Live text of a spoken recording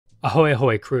Ahoy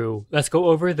ahoy crew, let's go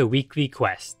over the weekly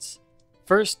quests.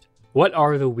 First, what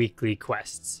are the weekly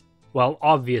quests? Well,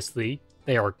 obviously,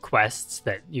 they are quests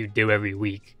that you do every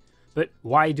week, but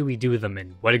why do we do them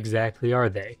and what exactly are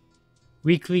they?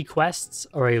 Weekly quests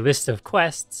are a list of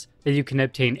quests that you can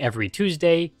obtain every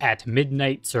Tuesday at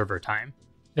midnight server time.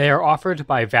 They are offered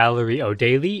by Valerie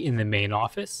O'Daly in the main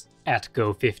office at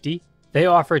Go50. They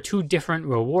offer two different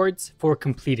rewards for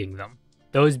completing them,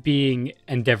 those being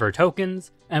Endeavor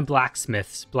tokens and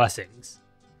Blacksmith's blessings.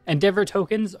 Endeavor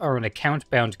tokens are an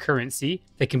account-bound currency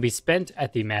that can be spent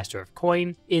at the Master of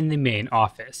Coin in the main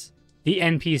office. The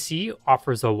NPC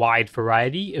offers a wide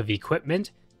variety of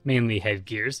equipment, mainly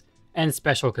headgears, and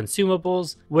special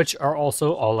consumables, which are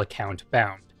also all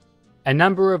account-bound. A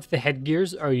number of the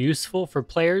headgears are useful for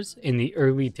players in the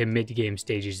early to mid-game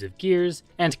stages of gears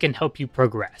and can help you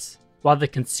progress, while the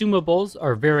consumables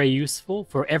are very useful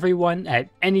for everyone at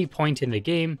any point in the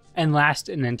game and last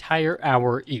an entire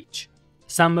hour each.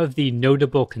 Some of the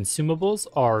notable consumables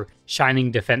are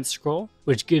Shining Defense Scroll,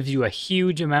 which gives you a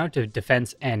huge amount of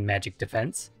defense and magic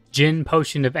defense, Jin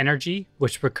Potion of Energy,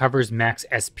 which recovers max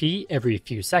SP every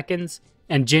few seconds,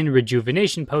 and Jin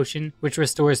Rejuvenation Potion, which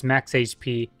restores max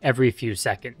HP every few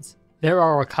seconds. There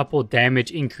are a couple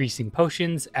damage increasing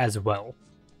potions as well.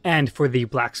 And for the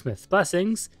Blacksmith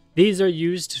blessings, these are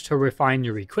used to refine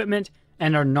your equipment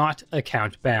and are not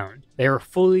account bound. They are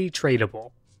fully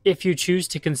tradable. If you choose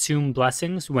to consume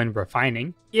blessings when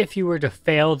refining, if you were to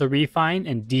fail the refine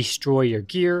and destroy your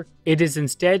gear, it is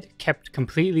instead kept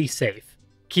completely safe.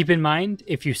 Keep in mind,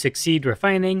 if you succeed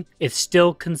refining, it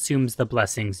still consumes the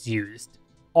blessings used.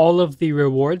 All of the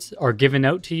rewards are given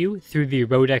out to you through the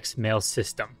Rodex mail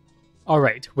system.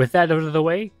 Alright, with that out of the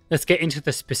way, let's get into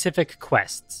the specific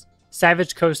quests.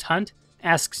 Savage Coast Hunt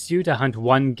asks you to hunt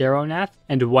 1 Garonath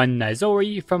and 1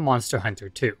 Nizori from Monster Hunter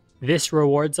 2. This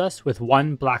rewards us with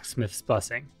 1 Blacksmith's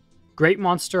Blessing. Great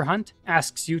Monster Hunt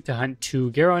asks you to hunt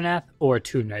 2 Garonath or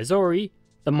 2 Nizori.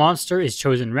 The monster is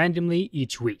chosen randomly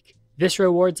each week. This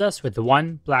rewards us with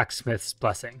 1 Blacksmith's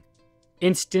Blessing.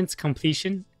 Instance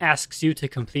Completion asks you to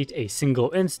complete a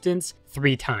single instance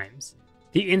 3 times.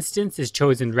 The instance is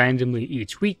chosen randomly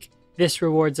each week. This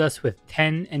rewards us with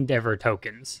 10 Endeavor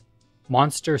tokens.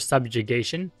 Monster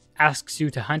Subjugation asks you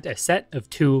to hunt a set of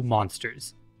 2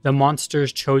 monsters. The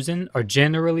monsters chosen are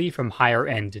generally from higher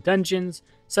end dungeons,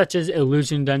 such as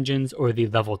Illusion Dungeons or the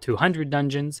level 200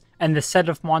 dungeons, and the set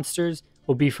of monsters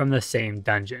will be from the same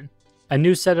dungeon. A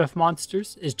new set of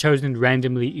monsters is chosen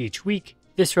randomly each week.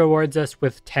 This rewards us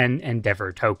with 10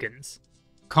 Endeavor tokens.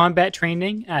 Combat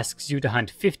Training asks you to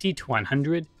hunt 50 to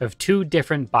 100 of 2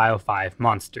 different Bio 5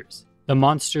 monsters. The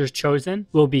monsters chosen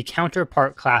will be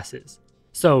counterpart classes,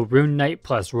 so Rune Knight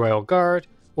plus Royal Guard,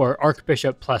 or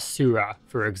Archbishop plus Sura,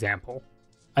 for example.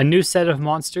 A new set of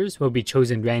monsters will be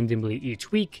chosen randomly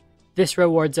each week. This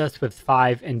rewards us with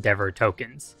 5 Endeavor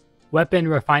tokens. Weapon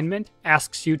Refinement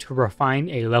asks you to refine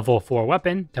a level 4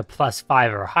 weapon to plus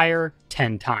 5 or higher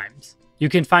 10 times. You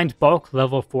can find bulk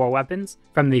level 4 weapons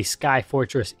from the Sky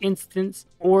Fortress instance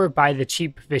or buy the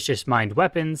cheap Vicious Mind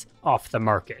weapons off the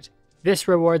market. This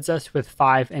rewards us with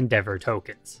 5 Endeavor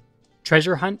tokens.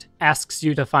 Treasure Hunt asks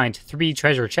you to find 3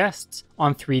 treasure chests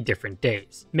on 3 different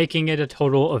days, making it a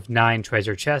total of 9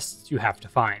 treasure chests you have to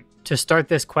find. To start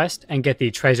this quest and get the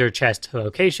treasure chest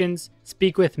locations,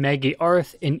 speak with Maggie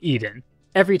Arth in Eden.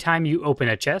 Every time you open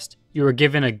a chest, you are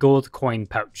given a gold coin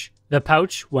pouch. The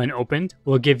pouch, when opened,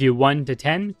 will give you 1 to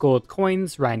 10 gold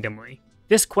coins randomly.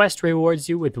 This quest rewards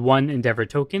you with 1 Endeavor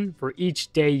token for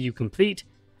each day you complete,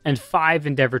 and 5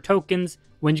 Endeavor tokens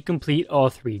when you complete all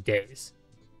 3 days.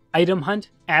 Item Hunt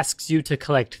asks you to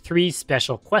collect 3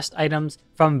 special quest items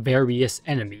from various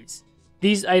enemies.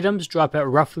 These items drop at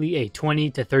roughly a 20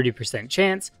 to 30%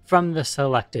 chance from the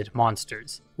selected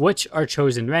monsters, which are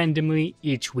chosen randomly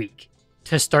each week.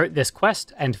 To start this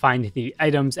quest and find the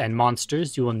items and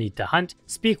monsters you will need to hunt,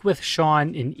 speak with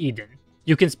Sean in Eden.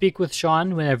 You can speak with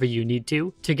Sean whenever you need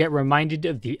to get reminded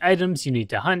of the items you need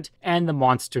to hunt and the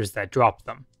monsters that drop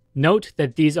them. Note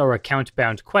that these are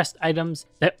account-bound quest items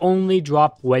that only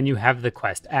drop when you have the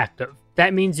quest active.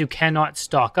 That means you cannot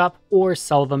stock up or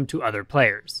sell them to other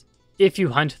players. If you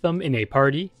hunt them in a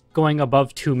party, going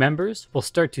above 2 members will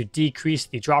start to decrease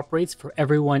the drop rates for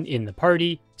everyone in the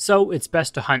party, so it's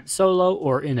best to hunt solo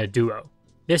or in a duo.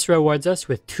 This rewards us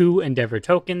with 2 Endeavor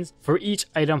tokens for each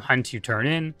item hunt you turn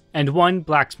in, and 1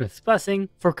 Blacksmith's Blessing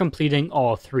for completing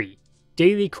all 3.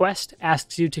 Daily Quest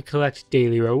asks you to collect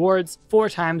daily rewards 4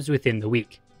 times within the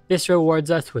week. This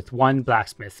rewards us with 1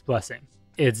 Blacksmith's Blessing.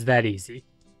 It's that easy.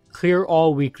 Clear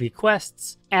All Weekly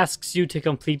Quests asks you to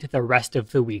complete the rest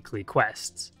of the weekly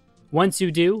quests. Once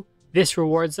you do, This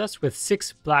rewards us with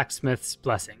 6 Blacksmith's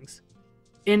blessings.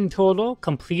 In total,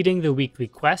 completing the weekly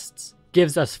quests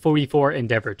gives us 44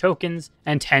 Endeavor tokens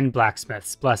and 10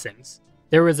 Blacksmith's blessings.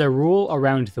 There is a rule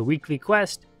around the weekly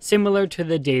quest similar to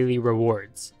the daily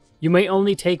rewards. You may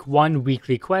only take one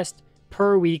weekly quest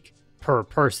per week per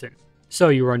person, so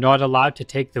you are not allowed to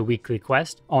take the weekly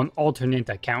quest on alternate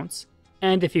accounts,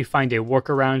 and if you find a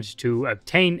workaround to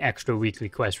obtain extra weekly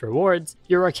quest rewards,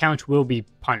 your account will be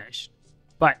punished.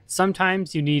 But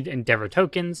sometimes you need Endeavor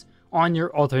tokens on your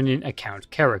alternate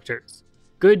account characters.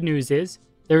 Good news is,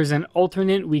 there is an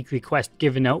alternate weekly quest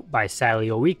given out by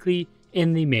Salio Weekly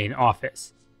in the main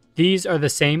office. These are the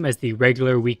same as the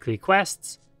regular weekly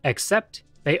quests, except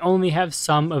they only have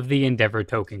some of the Endeavor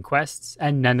token quests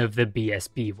and none of the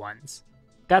BSB ones.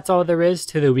 That's all there is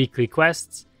to the weekly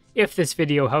quests. If this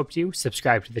video helped you,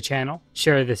 subscribe to the channel,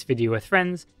 share this video with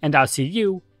friends, and I'll see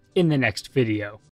you in the next video.